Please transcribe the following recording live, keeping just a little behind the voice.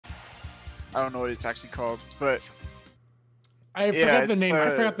I don't know what it's actually called, but I forgot the name.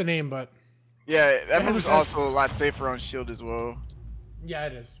 I forgot the name, but yeah, that move is also a lot safer on shield as well. Yeah,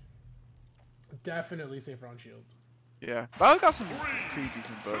 it is. Definitely safer on shield. Yeah, Byleth got some pretty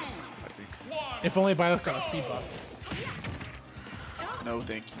decent buffs, I think. If only Byleth got a speed buff. No,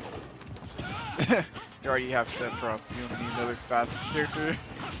 thank you. You already have Sephiroth. You don't need another fast character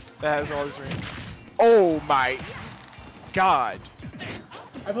that has all this range. Oh my god!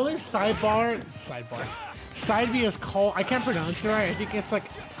 I believe Side B is called. I can't pronounce it right. I think it's like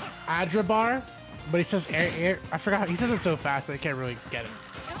Adrabar, but he says air. I forgot. He says it so fast that I can't really get it.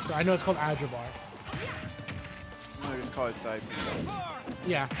 So I know it's called Adrabar. I just call it Side B.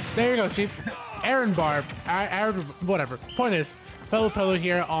 Yeah, there you go. See, Aaron Barb, whatever. Point is, PeluPelu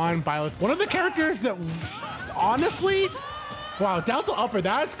here on Byleth. One of the characters that, honestly, wow, down to upper,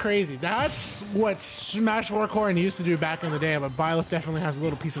 that's crazy. That's what Smash 4 Core used to do back in the day, but Byleth definitely has a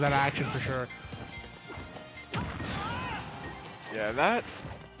little piece of that action for sure. Yeah, that.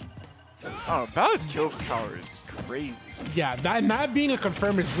 Oh, Byleth's kill power is crazy. Yeah, that being a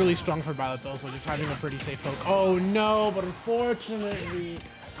confirm is really strong for Byleth also, just having a pretty safe poke. Oh no, but unfortunately,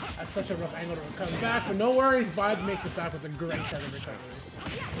 that's such a rough angle to come back, but no worries, Byleth makes it back with a great tether recovery.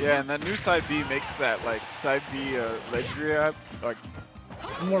 Yeah, and that new Side B makes that, like, Side B ledge grab, like,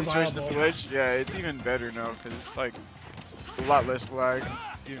 more situation viable. at the ledge, yeah, it's even better now, because it's, like, a lot less lag,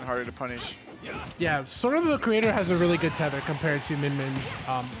 even harder to punish. Yeah, sort of the creator has a really good tether compared to Min Min's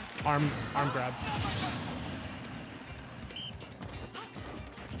arm grabs.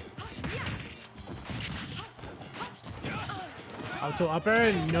 Out to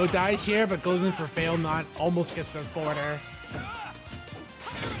upper, no dice here, but goes in for fail, not almost gets the forward air.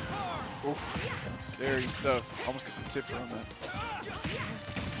 Oof, scary stuff. Almost gets the tip on that.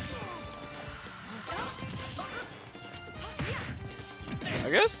 I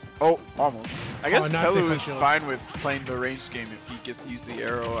guess? Oh, almost. I guess Pelu is fine with playing the ranged game if he gets to use the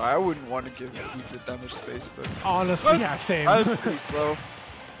arrow. I wouldn't want to give Ether that much space, but... Honestly, yeah, same. That's pretty slow.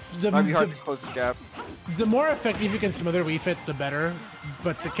 Might be hard to close the gap. The more effective you can smother Wii Fit, the better.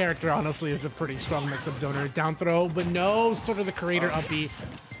 But the character, honestly, is a pretty strong mix-up zoner. Down throw, but no sort of the creator up B,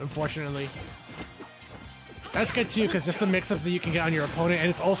 unfortunately. That's good too, because just the mix-ups that you can get on your opponent, and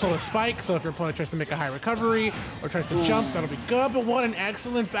it's also a spike, so if your opponent tries to make a high recovery or tries to jump, that'll be good. But what an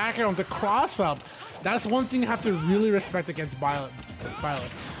excellent back air on the cross-up. That's one thing you have to really respect against Byleth.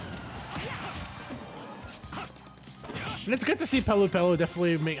 And it's good to see PeluPelu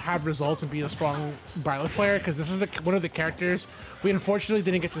definitely have results and be a strong Byleth player, because this is one of the characters we unfortunately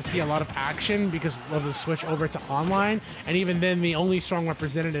didn't get to see a lot of action because of the switch over to online, and even then the only strong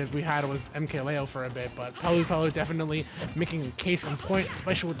representative we had was MKLeo for a bit, but PeluPelu definitely making a case in point,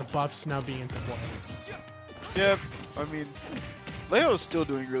 especially with the buffs now being into play. Yeah, I mean, Leo is still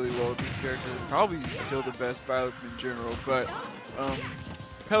doing really well with this character, probably still the best Byleth in general, but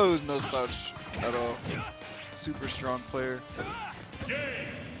Pelu is no slouch at all. Super strong player.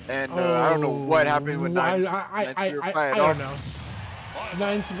 And I don't know what happened with 9SuperPie. I don't know.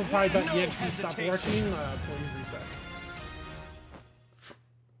 9SuperPie.exe stopped working. Please reset.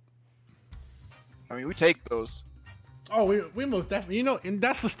 I mean, we take those. Oh, we most definitely. You know, and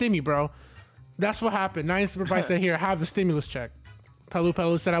that's the stimmy, bro. That's what happened. 9SuperPie said, "Here, have the stimulus check."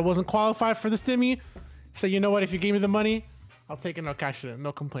 PeluPelu said, "I wasn't qualified for the stimmy." Said, "You know what? If you gave me the money, I'll take it. I'll cash it in.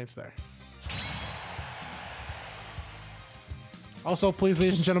 No complaints there." Also, please,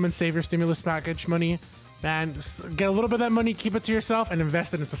 ladies and gentlemen, save your stimulus package money. Man, get a little bit of that money, keep it to yourself, and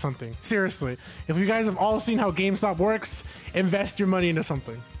invest it into something. Seriously. If you guys have all seen how GameStop works, invest your money into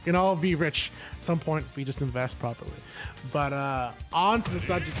something. You can all be rich at some point if we just invest properly. But on to the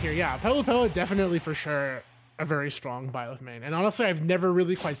subject here. Yeah, PeluPelu definitely for sure a very strong Byleth main. And honestly, I've never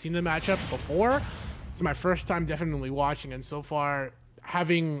really quite seen the matchup before. It's my first time definitely watching, and so far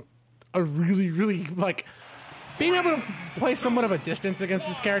having a really like... Being able to play somewhat of a distance against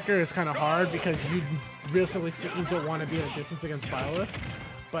this character is kind of hard because you, realistically speaking, don't want to be at a distance against Byleth.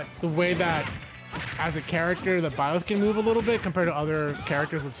 But the way that, as a character, that Byleth can move a little bit compared to other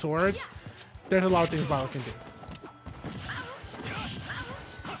characters with swords, there's a lot of things Byleth can do.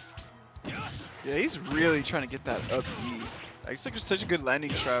 Yeah, he's really trying to get that up B. Like, it's like such a good landing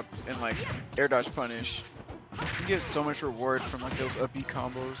trap and like air dodge punish. You get so much reward from like those up B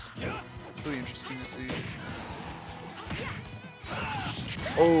combos. It's really interesting to see.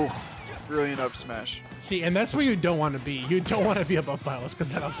 Oh, brilliant up smash. See, and that's where you don't want to be. You don't want to be above Byleth because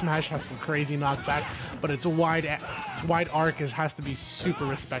that up smash has some crazy knockback, but its wide arc has to be super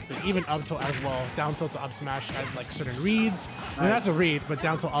respected, even up tilt as well. Down tilt to up smash at like certain reads. Nice. I mean, that's a read, but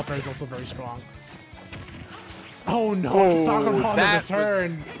down tilt upper is also very strong. Oh no, Oh, soccer ball on the that was-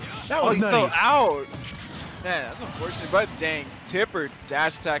 return. That Oh, was he nutty. fell out. Man, that's unfortunate. But dang, Tipper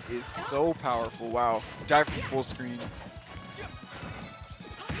dash attack is so powerful. Wow. Dive from full screen.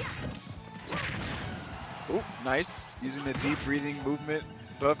 Oh, nice. Using the deep breathing movement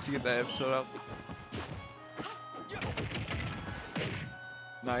buff to get that episode out.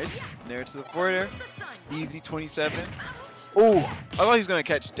 Nice. Nair to the forward air. Easy 27. Oh, I thought he was going to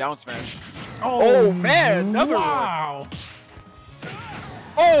catch down smash. Oh, man, another one. wow.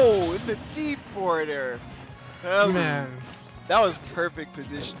 Oh, in the deep forward air. Hell, Man. that was perfect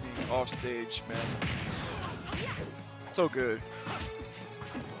positioning off stage, man. So good.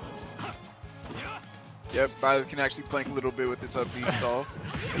 Yep, Byleth can actually plank a little bit with this up B stall.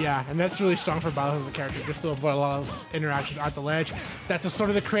 Yeah, and that's really strong for Byleth as a character, just to avoid a lot of interactions at the ledge. That's a sort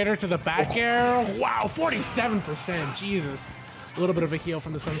of the creator to the back air. Wow, 47%. Jesus. A little bit of a heal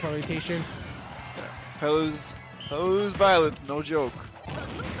from the sun salutation. Pelu's Byleth, no joke.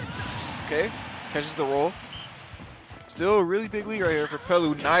 Okay, catches the roll. Still a really big lead right here for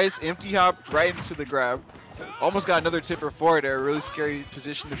Pelu. Nice empty hop right into the grab. Almost got another tipper forward there. Really scary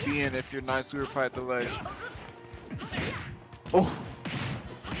position to be in if you're 9SuperPie at the ledge. Oh.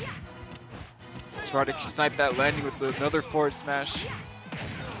 Try to snipe that landing with another forward smash.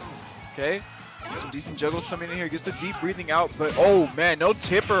 Okay. Some decent juggles coming in here. Gets the deep breathing out, but oh man, no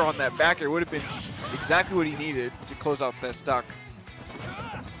tipper on that back air. Would have been exactly what he needed to close out that stock.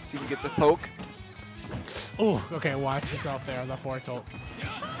 See if we get the poke. Oh, okay, watch yourself there on the forward tilt.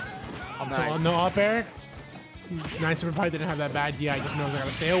 Nice. No up air. 9SuperPie didn't have that bad DI, just knows I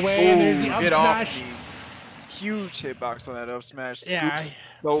gotta stay away. Ooh, And there's the up get smash. off me. Huge hitbox on that up smash. Yeah. Scoops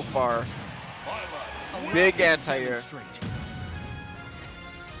so far. Big anti-air.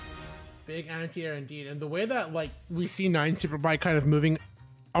 Big anti-air indeed. And the way that like we see 9SuperPie kind of moving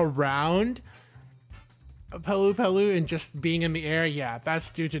around PeluPelu and just being in the air, yeah,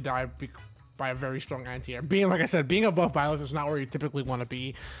 that's due to die by a very strong anti-air. Being, like I said, being above Byleth is not where you typically want to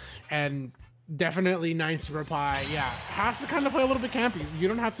be. And definitely 9SuperPie, yeah, has to kind of play a little bit campy. You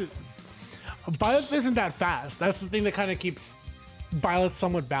don't have to... Byleth isn't that fast. That's the thing that kind of keeps Byleth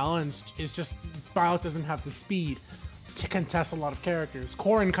somewhat balanced, is just Byleth doesn't have the speed to contest a lot of characters.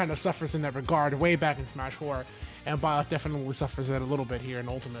 Corrin kind of suffers in that regard way back in Smash 4, and Byleth definitely suffers it a little bit here in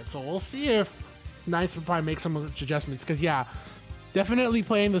Ultimate. So we'll see if 9SuperPie makes some adjustments, because yeah, definitely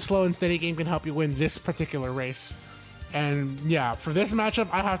playing the slow and steady game can help you win this particular race. And yeah, for this matchup,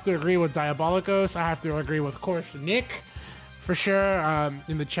 I have to agree with Diabolicos. I have to agree with, of course, Nick, for sure,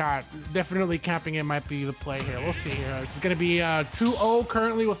 in the chat. Definitely camping it might be the play here. We'll see here. This is going to be 2-0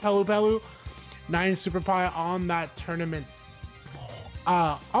 currently with PeluPelu. 9SuperPie on that tournament,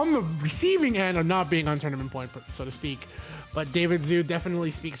 on the receiving end of not being on tournament point, so to speak. But David Zoo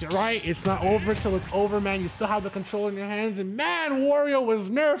definitely speaks it right. It's not over till it's over, man. You still have the control in your hands. And man, Wario was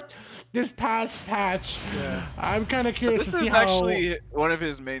nerfed this past patch. Yeah. I'm kind of curious to see how... This is actually one of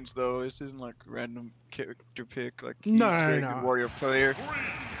his mains, though. This isn't like a random character pick. Like, he's a very good Wario player.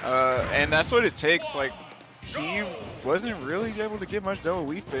 And that's what it takes. Like, he wasn't really able to get much double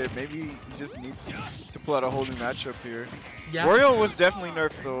Wii Fit. Maybe he just needs to pull out a whole new matchup here. Yeah. Wario was definitely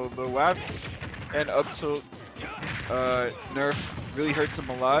nerfed, though. The WAP and up tilt nerf really hurts him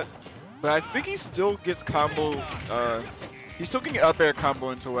a lot, but I think he still gets combo. He still can get up air combo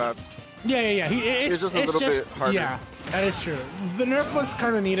into WAP. Yeah. It's just a little bit harder. Yeah, that is true. The nerf was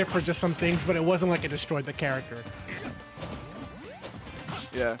kind of needed for just some things, but it wasn't like it destroyed the character.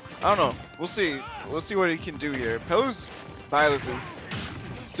 Yeah, I don't know. We'll see. We'll see what he can do here. Pelu's Byleth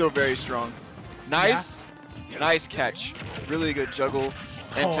is still very strong. Nice catch. Really good juggle.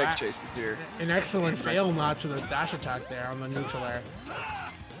 And tech chase here. An excellent fail nod to the dash attack there on the neutral air.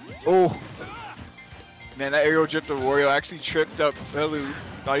 Oh. Man, that aerial drift of Wario actually tripped up Pelu.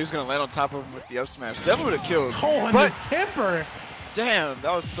 Thought he was going to land on top of him with the up smash. Definitely would have killed. Oh, and the tipper. Damn,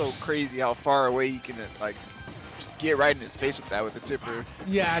 that was so crazy how far away he can, like, just get right in his face with that with the tipper.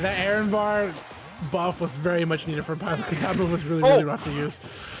 Yeah, that Aaron bar buff was very much needed for Pilot because that move was really rough to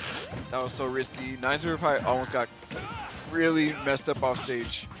use. That was so risky. 9SuperPie almost got really messed up off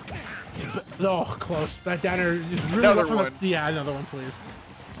stage. Oh, close. That downer is really another one. Yeah, another one, please.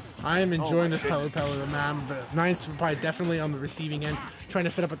 I am enjoying this PeluPelu, man, but 9SuperPie definitely on the receiving end, trying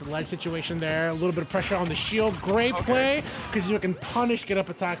to set up at the ledge situation there. A little bit of pressure on the shield. Great play, because you can punish get up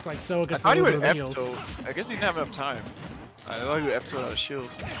attacks like so against I thought he would F-tilt. I guess he didn't have enough time. I thought he would F-tilt out of shield.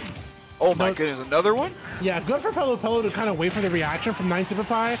 Oh my goodness, another one? Yeah, good for PeluPelu to kind of wait for the reaction from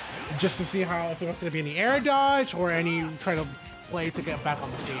 9SuperPie, just to see how, if it was going to be any air dodge or any try to play to get back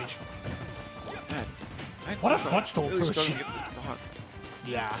on the stage. Man, what a footstool, really too.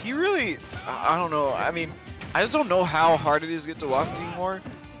 Yeah. He really, I don't know. I mean, I just don't know how hard it is to get the waft anymore.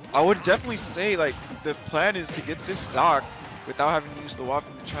 I would definitely say like the plan is to get this stock without having to use the waft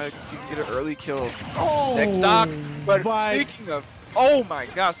and try to see if you can get an early kill. Oh, Next stock. But speaking of, oh my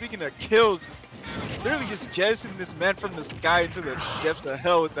god, speaking of kills, just literally just jettisoning this man from the sky into the depths of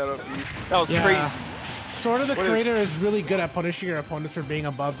hell with that up B. That was crazy. Sort of the creator is really good at punishing your opponents for being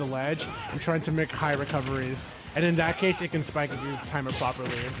above the ledge and trying to make high recoveries. And in that case, it can spike if you time it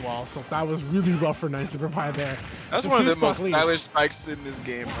properly as well. So that was really rough for 9SuperPie there. That's one of the most stylish spikes in this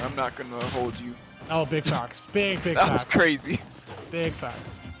game. I'm not going to hold you. Oh, big facts. Big that facts. That was crazy. Big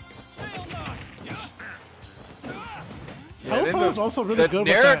facts. Yeah, PeluPelu's also really good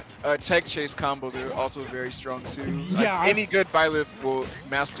with that. Tech chase combos are also very strong too. Yeah, like, any good Byleth will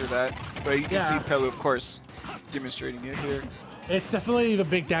master that, but you can see Pelu, of course, demonstrating it here. It's definitely the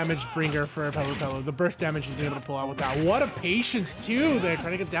big damage bringer for PeluPelu. The burst damage he's been able to pull out with that. What a patience too! They're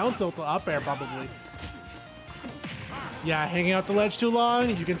trying to get down tilt to up air probably. Yeah, hanging out the ledge too long.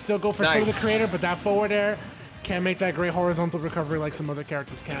 You can still go for sort of the creator, but that forward air can't make that great horizontal recovery like some other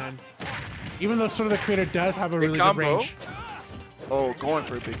characters can. Even though sort of the creator does have a really good range. Oh, going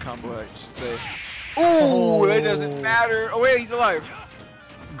for a big combo, I should say. Ooh, that doesn't matter. Oh wait, he's alive.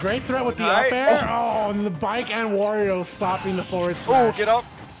 Great threat with the up air. Oh, and the bike and Wario stopping the forward smash. Oh, get up.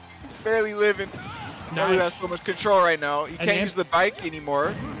 Barely living. Nice. He has so much control right now. He can't use the bike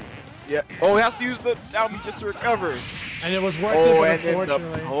anymore. Yeah. Oh, he has to use the down B just to recover. And it was working, but and unfortunately.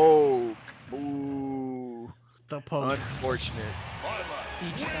 Then the poke. Ooh. The poke. Unfortunate.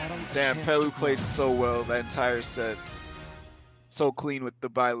 Damn, Pelu played so well that entire set. So clean with the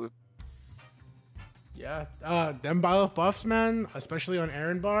Byleth. Yeah, them Byleth buffs, man, especially on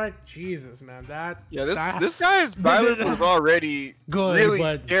Aaron Bar. Jesus, man, this guy's Byleth was already good, really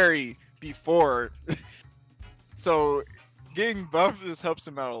scary before. So getting buffed just helps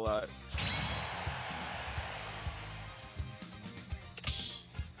him out a lot.